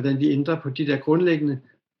for, hvordan vi ændrer på de der grundlæggende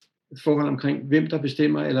forhold omkring, hvem der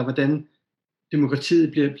bestemmer, eller hvordan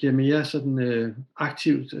demokratiet bliver mere sådan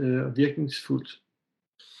aktivt og virkningsfuldt.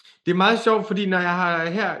 Det er meget sjovt, fordi når jeg har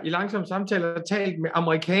her i langsomme samtaler talt med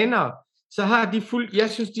amerikanere, så har de jeg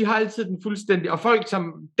synes, de har altid den fuldstændig, og folk,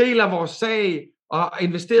 som deler vores sag og har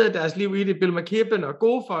investeret deres liv i det, Bill McKibben og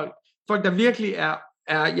gode folk der virkelig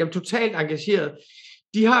er totalt engageret,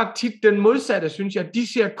 de har tit den modsatte, synes jeg.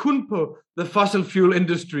 De ser kun på the fossil fuel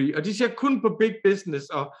industry, og de ser kun på big business,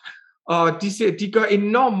 og de gør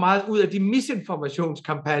enormt meget ud af de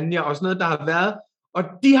misinformationskampagner og sådan noget, der har været. Og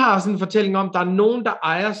de har sådan en fortælling om, at der er nogen, der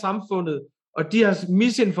ejer samfundet, og de har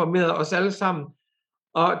misinformeret os alle sammen.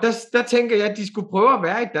 Og der tænker jeg, at de skulle prøve at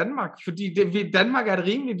være i Danmark, fordi Danmark er et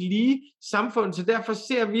rimeligt lige samfund, så derfor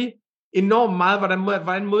ser vi enormt meget,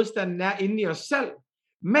 hvordan modstanden er inde i os selv.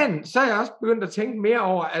 Men så er jeg også begyndt at tænke mere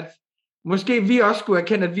over, at måske vi også skulle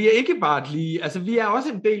erkende, at vi er ikke bare et lige. Altså vi er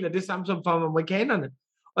også en del af det samme som for amerikanerne.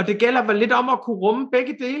 Og det gælder vel lidt om at kunne rumme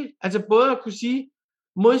begge dele. Altså både at kunne sige,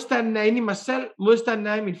 modstanden er inde i mig selv, modstanden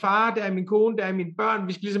er i min far, der er min kone, der er mine børn.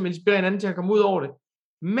 Vi skal ligesom inspirere hinanden til at komme ud over det.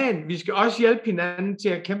 Men vi skal også hjælpe hinanden til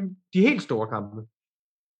at kæmpe de helt store kampe.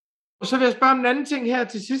 Og så vil jeg spørge om en anden ting her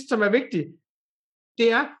til sidst, som er vigtig.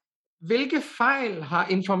 Det er, hvilke fejl har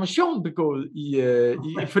Information begået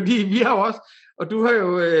fordi vi har jo også, og du har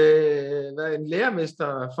jo været en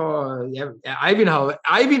lærermester for,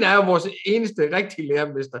 Eivind er jo vores eneste rigtige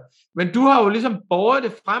lærermester, men du har jo ligesom båret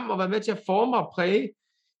det frem og været med til at forme og præge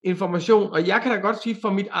Information, og jeg kan da godt sige for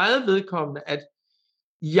mit eget vedkommende, at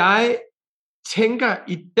jeg tænker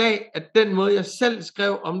i dag, at den måde jeg selv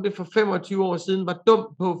skrev om det for 25 år siden var dum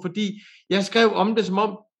på, fordi jeg skrev om det som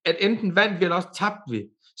om, at enten vandt vi eller også tabte vi.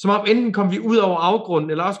 Som om enten kom vi ud over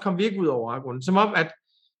afgrunden, eller også kom vi ikke ud over afgrunden. Som om, at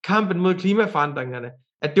kampen mod klimaforandringerne,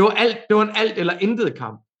 at det var en alt eller intet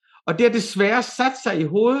kamp. Og det har desværre sat sig i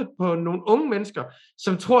hovedet på nogle unge mennesker,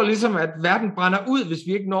 som tror ligesom, at verden brænder ud, hvis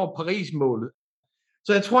vi ikke når Paris-målet.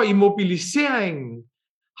 Så jeg tror, i mobiliseringen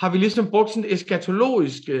har vi ligesom brugt sådan et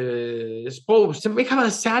eskatologisk sprog, som ikke har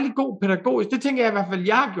været særlig god pædagogisk. Det tænker jeg i hvert fald,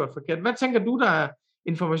 jeg har gjort forkert. Hvad tænker du, der er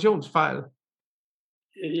informationsfejl?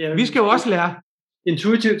 Vi skal jo også lære.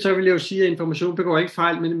 Intuitivt så vil jeg jo sige, at Information begår ikke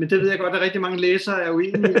fejl, men det ved jeg godt, at rigtig mange læsere er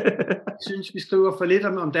uenige. Jeg synes, vi skriver for lidt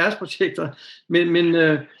om deres projekter. Men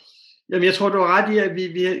jeg tror, du har ret i, at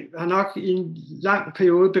vi har nok i en lang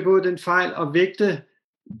periode begået den fejl at vægte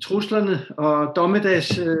truslerne og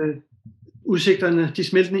dommedagsudsigterne, de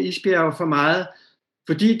smeltende isbjerge for meget,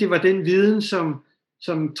 fordi det var den viden, som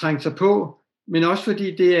trængte sig på, men også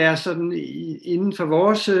fordi det er sådan inden for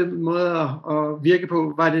vores måde at virke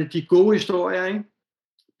på, var det de gode historier, ikke?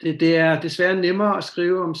 Det er desværre nemmere at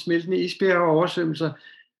skrive om smeltende isbjerge og oversvømmelser,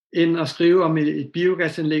 end at skrive om et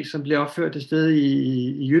biogasanlæg, som bliver opført et sted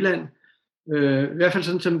i Jylland. I hvert fald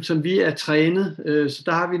sådan, som vi er trænet, så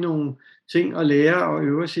der har vi nogle ting at lære og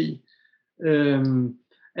øve os i.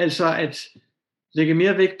 Altså at lægge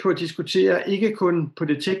mere vægt på at diskutere, ikke kun på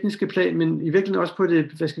det tekniske plan, men i virkeligheden også på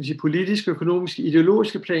det, politiske, økonomiske,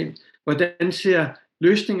 ideologiske plan. Hvordan ser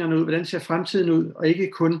løsningerne ud? Hvordan ser fremtiden ud? Og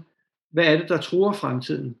ikke kun, hvad er det, der truer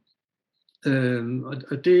fremtiden?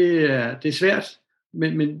 Og det er svært,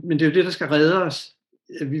 men det er jo det, der skal redde os.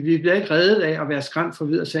 vi bliver ikke reddet af at være skræmt for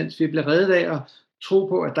vid og sans. Vi bliver reddet af at tro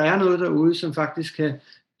på, at der er noget derude, som faktisk kan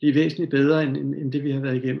blive væsentligt bedre, end det vi har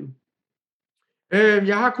været igennem.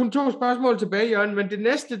 Jeg har kun 2 spørgsmål tilbage, Jørgen, men det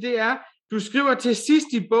næste, det er, du skriver til sidst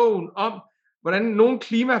i bogen om, hvordan nogle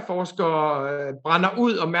klimaforskere brænder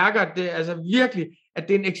ud og mærker, at det altså virkelig, at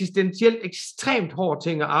det er en eksistentielt ekstremt hård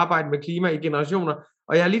ting at arbejde med klima i generationer.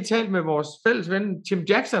 Og jeg har lige talt med vores fælles ven Tim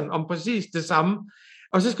Jackson om præcis det samme.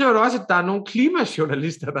 Og så skriver du også, at der er nogle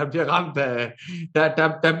klimajournalister, der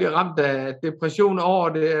bliver ramt af depression over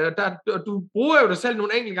det. Du bruger jo dig selv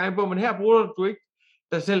nogle enkelte gange på, men her bruger du ikke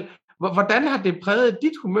dig selv. Hvordan har det præget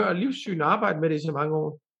dit humør og livssyn at arbejde med det i så mange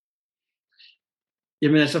år?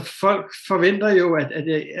 Jamen altså, folk forventer jo,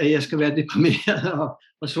 at jeg skal være deprimeret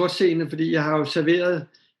og sortseende, fordi jeg har jo serveret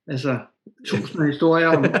tusinder af historier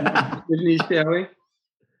om den isbjerg, ikke?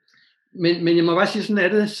 Men jeg må bare sige,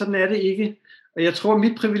 sådan er det ikke. Og jeg tror,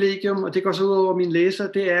 mit privilegium, og det går så ud over mine læsere,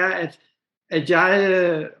 det er, at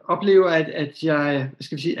jeg oplever, at jeg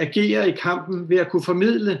agerer i kampen ved at kunne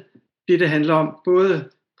formidle det handler om, både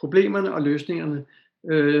problemerne og løsningerne.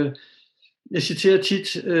 Jeg citerer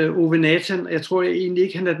tit Ove Nathan, og jeg tror egentlig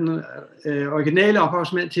ikke, han er den originale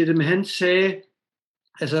ophavsmand til det, men han sagde,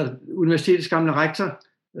 altså universitetets gamle rektor,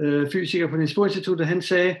 fysiker på Niels Bohr Instituttet, han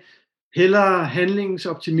sagde, hellere handlingens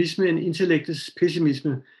optimisme end intellektets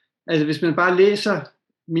pessimisme. Altså hvis man bare læser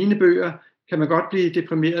mine bøger, kan man godt blive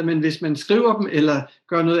deprimeret, men hvis man skriver dem, eller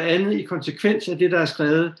gør noget andet i konsekvens af det, der er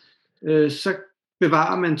skrevet, så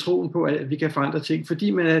bevarer man troen på, at vi kan forandre ting,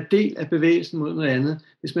 fordi man er en del af bevægelsen mod noget andet.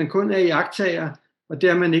 Hvis man kun er iagttager, og det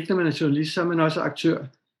er man ikke, når man er journalist, så er man også aktør.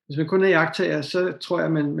 Hvis man kun er iagttager, så tror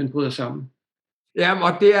jeg, man bryder sammen. Ja,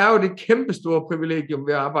 og det er jo det kæmpe store privilegium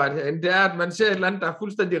ved at arbejde herinde. Det er, at man ser et eller andet, der er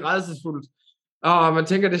fuldstændig rædselsfuldt, og man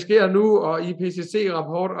tænker, det sker nu, og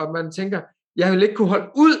IPCC-rapport, og man tænker, jeg vil ikke kunne holde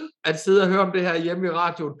ud at sidde og høre om det her hjemme i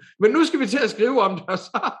radioen. Men nu skal vi til at skrive om det,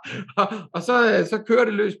 og så kører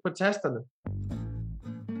det løs på tasterne.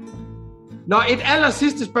 Nå, et aller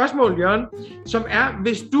sidste spørgsmål, Jørgen, som er,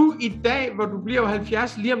 hvis du i dag, hvor du bliver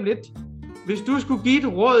 70 lige om lidt, hvis du skulle give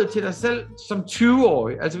et råd til dig selv som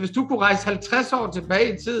 20-årig, altså hvis du kunne rejse 50 år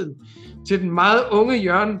tilbage i tiden, til den meget unge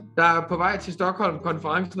Jørgen, der er på vej til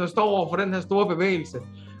Stockholm-konferencen og står over for den her store bevægelse,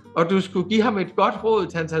 og du skulle give ham et godt råd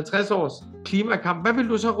til hans 50 års klimakamp, hvad vil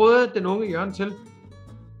du så råde den unge Jørgen til?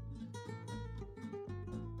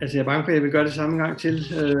 Altså jeg er bange for, at jeg vil gøre det samme gang til,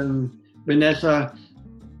 men altså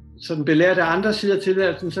sådan belært af andre sider af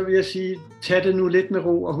tilværelsen, så vil jeg sige, tag det nu lidt med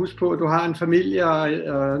ro, og husk på, at du har en familie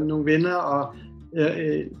og nogle venner og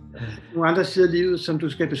nogle andre sider af livet, som du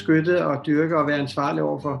skal beskytte og dyrke og være ansvarlig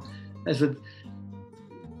overfor. Altså,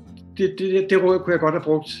 det råd kunne jeg godt have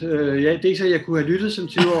brugt. Det er ikke så, at jeg kunne have lyttet som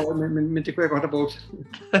 20 år, men det kunne jeg godt have brugt.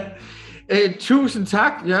 Tusind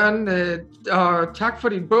tak, Jørgen, og tak for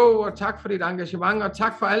din bog, og tak for dit engagement, og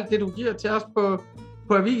tak for alt det, du giver til os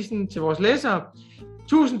på avisen, til vores læsere.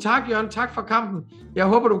 Tusind tak, Jørgen. Tak for kampen. Jeg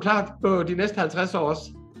håber, du er klar på de næste 50 år også.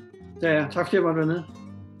 Ja, tak fordi jeg måtte være med.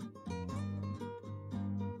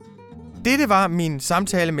 Dette var min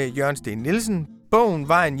samtale med Jørgen Steen Nielsen. Bogen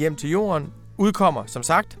Vejen hjem til jorden udkommer, som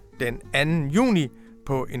sagt, den 2. juni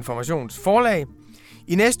på Informations Forlag.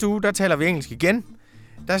 I næste uge, der taler vi engelsk igen.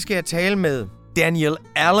 Der skal jeg tale med Danielle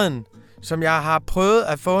Allen, som jeg har prøvet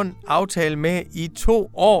at få en aftale med i 2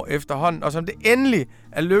 år efterhånden, og som det endelig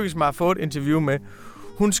er lykkedes mig at få et interview med.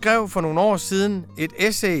 Hun skrev for nogle år siden et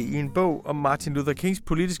essay i en bog om Martin Luther Kings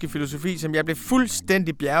politiske filosofi, som jeg blev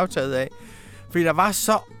fuldstændig bjergtaget af. Fordi der var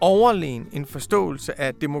så overlegen en forståelse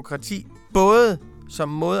af demokrati, både som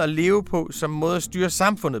måde at leve på, som måde at styre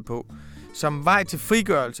samfundet på, som vej til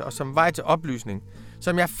frigørelse og som vej til oplysning,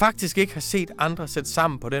 som jeg faktisk ikke har set andre sætte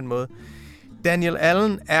sammen på den måde. Danielle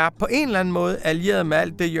Allen er på en eller anden måde allieret med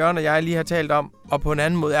alt det, Jørgen og jeg lige har talt om, og på en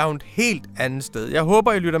anden måde er hun et helt andet sted. Jeg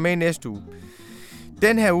håber, I lytter med næste uge.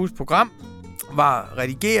 Den her uges program var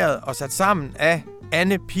redigeret og sat sammen af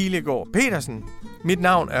Anne Pilegaard Petersen. Mit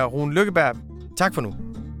navn er Rune Lykkeberg. Tak for nu.